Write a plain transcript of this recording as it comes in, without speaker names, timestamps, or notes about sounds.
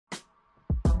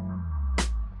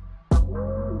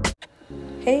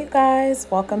Hey you guys,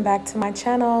 welcome back to my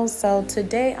channel. So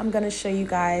today I'm going to show you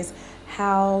guys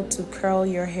how to curl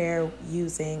your hair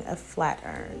using a flat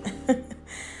iron.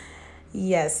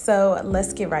 Yes, so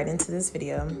let's get right into this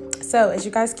video. So as you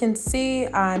guys can see,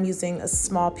 I'm using a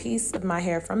small piece of my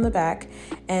hair from the back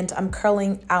and I'm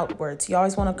curling outwards. You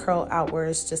always want to curl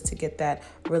outwards just to get that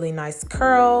really nice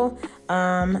curl.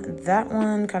 That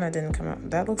one kind of didn't come out.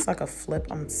 That looks like a flip.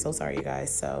 I'm so sorry, you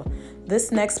guys. So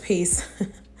this next piece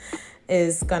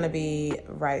is gonna be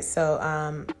right. So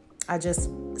I just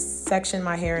sectioned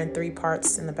my hair in 3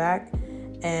 parts in the back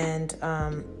and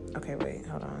okay, wait,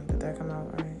 hold on, did that come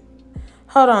out right?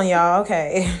 Hold on, y'all.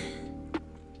 Okay.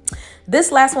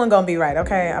 This last one gonna be right,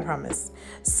 okay? I promise.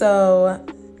 So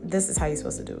this is how you're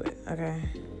supposed to do it, okay?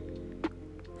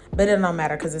 But it don't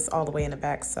matter because it's all the way in the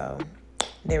back, so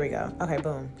there we go. Okay,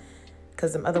 boom.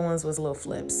 Because the other ones was little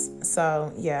flips.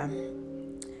 So yeah,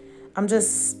 I'm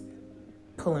just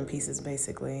pulling pieces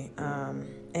basically.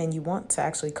 And you want to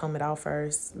actually comb it out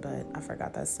first, but I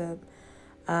forgot that step.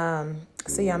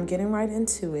 So yeah, I'm getting right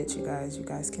into it, you guys. You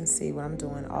guys can see what I'm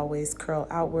doing. Always curl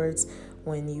outwards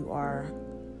when you are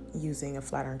using a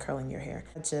flat iron curling your hair.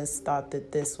 I just thought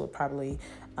that this would probably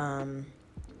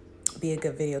be a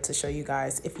good video to show you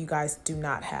guys if you guys do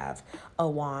not have a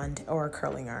wand or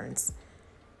curling irons.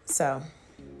 So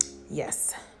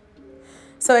yes.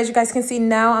 So as you guys can see,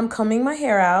 now I'm combing my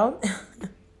hair out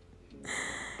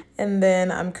and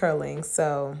then I'm curling.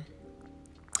 So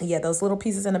yeah, those little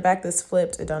pieces in the back that's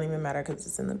flipped, it don't even matter because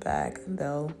it's in the back.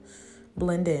 They'll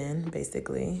blend in,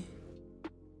 basically.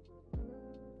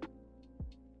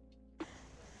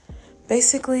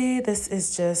 Basically, this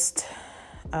is just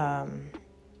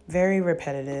very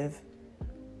repetitive.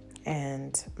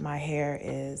 And my hair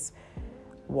is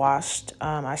washed.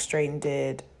 I straightened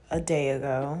it a day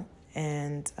ago.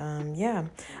 And yeah,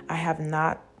 I have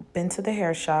not been to the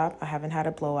hair shop. I haven't had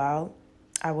a blowout.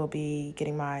 I will be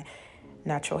getting my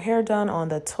natural hair done on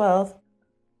the 12th.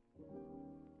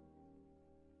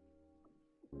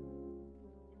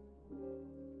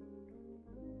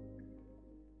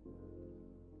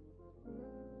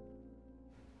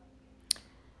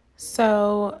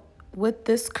 So with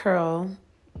this curl,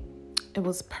 it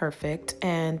was perfect.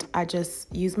 And I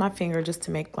just used my finger just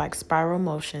to make like spiral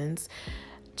motions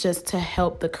just to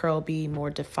help the curl be more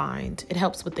defined. It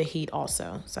helps with the heat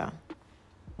also, so.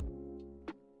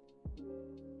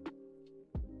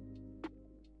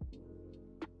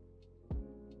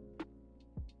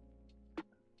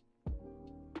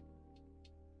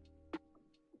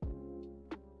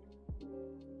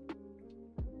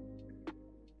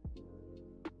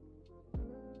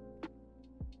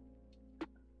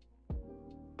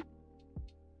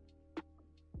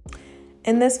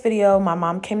 In this video, my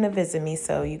mom came to visit me,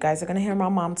 so you guys are gonna hear my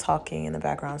mom talking in the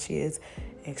background. She is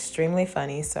extremely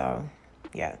funny, so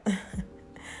yeah.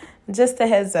 Just a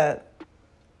heads up.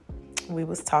 We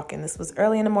was talking. This was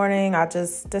early in the morning. I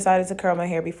just decided to curl my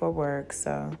hair before work,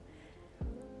 so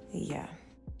yeah.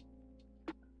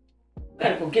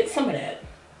 Gotta go get some of that.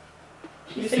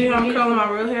 You see how I'm curling my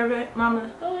real hair back,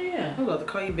 mama? Oh, yeah. I'm about to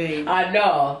call you babe. I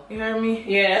know. You heard me?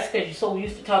 Yeah, that's because you're so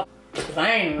used to talking. Because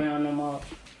I ain't around no more.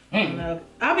 No.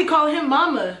 I'll be calling him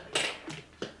mama.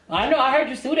 I know. I heard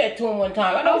you do that to him one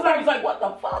time. I know. I was like, what the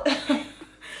fuck?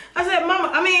 I said,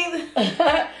 mama, I mean.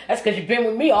 That's because you've been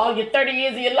with me all your 30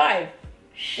 years of your life.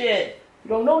 Shit.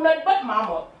 You don't know nothing but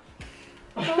mama.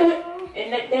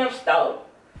 In that damn stove.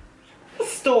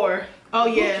 Store. Oh,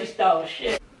 yeah. Gucci stove.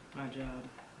 Shit. My job.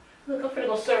 Look, I'm finna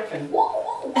go surfing. Whoa,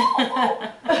 whoa, whoa.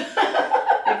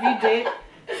 If you did.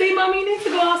 See, mommy, you need to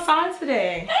go outside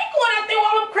today. I ain't going out there with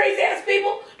all them crazy ass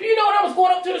people. Do you know when I was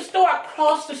going up to the store, I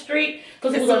crossed the street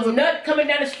because it was a nut coming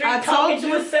down the street talking to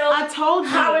himself. I told you.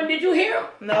 Hollering, did you hear him?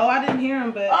 No, I didn't hear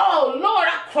him, but. Oh, Lord,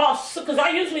 I crossed because I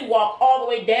usually walk all the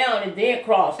way down and then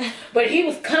cross. But he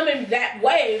was coming that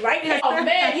way, right? Oh,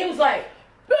 man, he was like,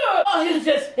 oh, he was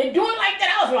just, and doing like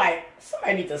that, I was like,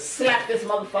 somebody needs to slap this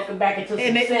motherfucker back into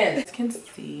some sense. You can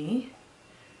see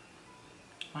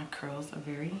my curls are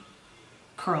very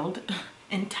curled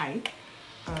and tight.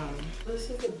 This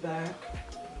is the back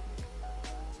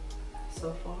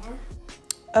so far.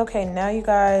 Okay, now you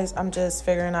guys, I'm just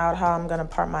figuring out how I'm gonna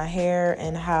part my hair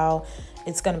and how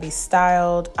it's gonna be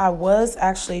styled. I was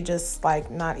actually just like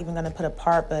not even gonna put a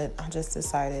part, but I just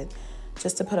decided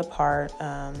just to put a part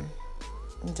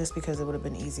just because it would have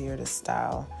been easier to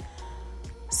style.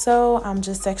 So I'm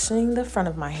just sectioning the front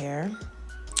of my hair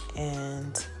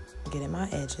and getting my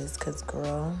edges because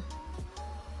girl.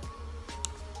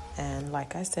 And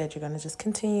like I said, you're gonna just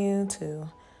continue to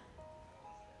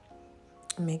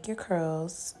make your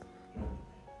curls.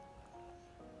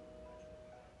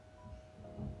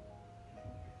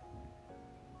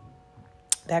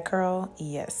 That curl,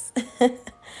 yes.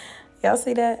 Y'all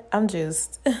see that? I'm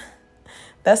juiced.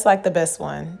 That's like the best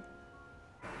one.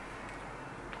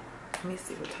 Let me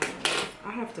see what time it is.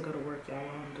 I have to go to work, y'all, while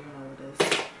I'm doing all of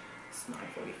this. It's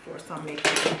 9:44, so I'm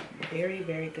making very,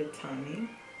 very good timing.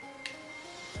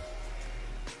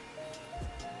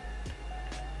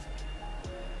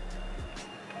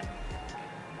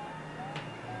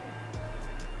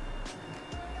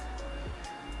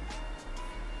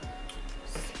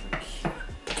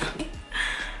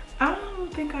 I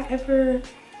don't think I ever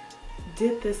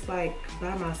did this like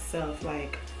by myself.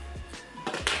 Like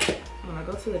when I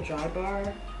go to the dry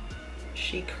bar,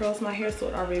 she curls my hair so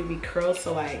it already be curled.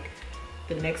 So like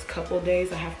the next couple of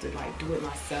days I have to like do it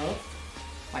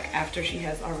myself. Like after she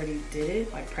has already did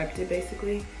it, like prepped it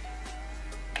basically.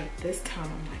 But this time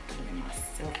I'm like doing it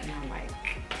myself and I like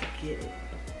get it.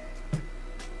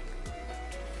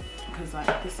 Because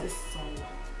like this is so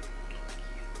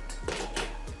cute.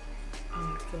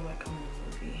 I feel like I'm in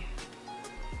a movie.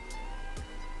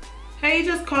 Hey, you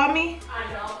just called me?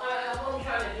 I know. I wasn't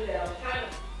trying to do that. I was trying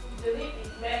to delete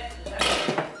these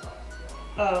messages.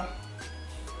 Oh.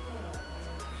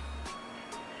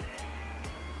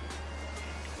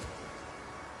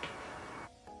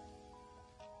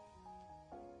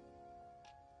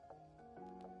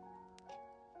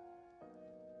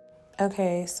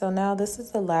 Okay, so now this is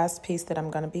the last piece that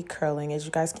I'm going to be curling. As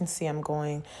you guys can see, I'm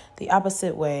going the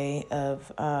opposite way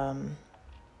of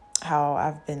how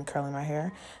I've been curling my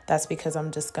hair. That's because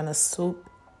I'm just going to swoop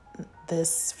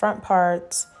this front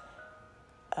part.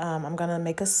 I'm going to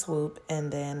make a swoop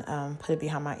and then put it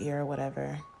behind my ear or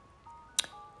whatever.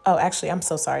 Oh, actually, I'm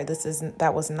so sorry.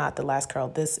 That was not the last curl.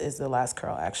 This is the last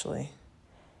curl, actually.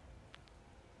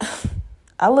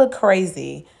 I look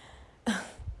crazy.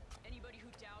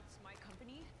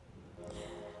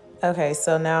 Okay,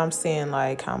 so now I'm seeing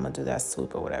like how I'm gonna do that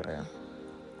swoop or whatever.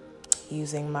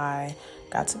 Using my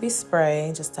Got To Be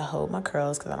spray just to hold my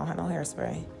curls because I don't have no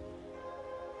hairspray.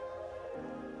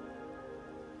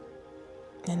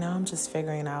 And now I'm just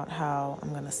figuring out how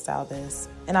I'm gonna style this.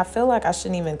 And I feel like I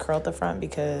shouldn't even curl at the front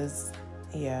because,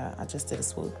 yeah, I just did a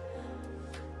swoop.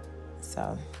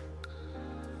 So.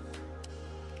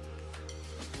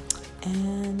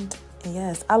 And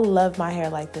yes, I love my hair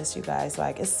like this, you guys.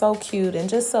 Like, it's so cute and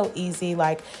just so easy.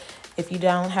 Like, if you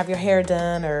don't have your hair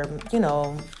done or, you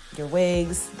know, your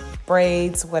wigs,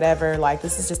 braids, whatever, like,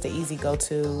 this is just an easy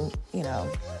go-to, you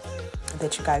know,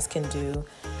 that you guys can do.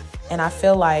 And I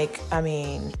feel like, I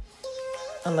mean,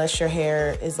 unless your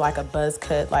hair is like a buzz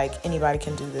cut, like, anybody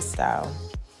can do this style.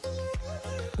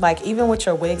 Like, even with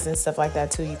your wigs and stuff like that,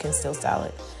 too, you can still style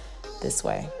it this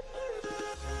way.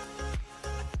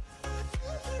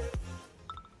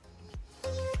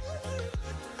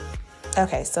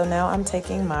 Okay, so now I'm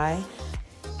taking my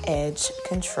edge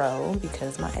control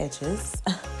because my edges,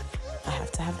 I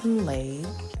have to have them laid.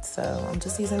 So I'm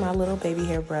just using my little baby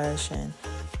hair brush and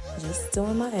just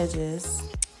doing my edges.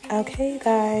 Okay, you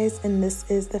guys, and this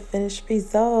is the finished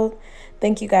result.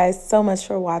 Thank you guys so much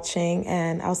for watching,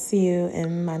 and I'll see you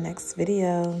in my next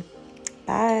video.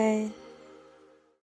 Bye.